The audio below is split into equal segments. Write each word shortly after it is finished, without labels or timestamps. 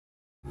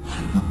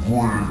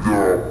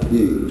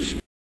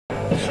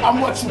I'm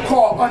what you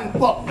call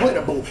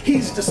unfuckwittable.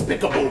 He's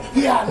despicable.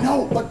 Yeah, I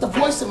know, but the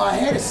voice in my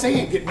head is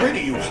saying get rid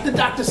of you. The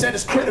doctor said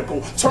it's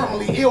critical,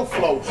 terminally ill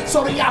flow.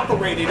 So they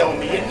operated on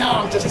me, and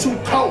now I'm just too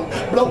cold.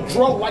 Blow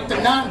dro like the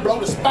 9,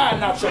 blow the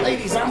spine out your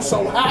ladies. I'm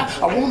so high,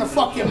 I wanna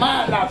fuck your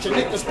mind out. Your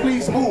niggas,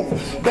 please move.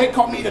 They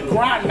call me the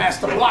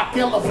grindmaster, block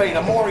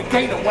elevator, Maury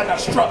Gator when I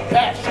struck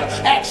past ya.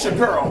 Ask your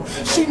girl,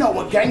 she know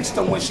a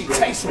gangster when she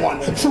tastes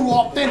one. True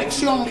authentic,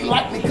 she only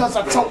like me cause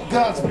I tote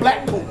guns,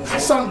 black coupe,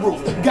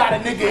 sunroof, got a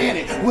nigga in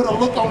it with a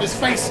look on his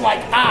face like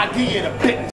I give it a bit.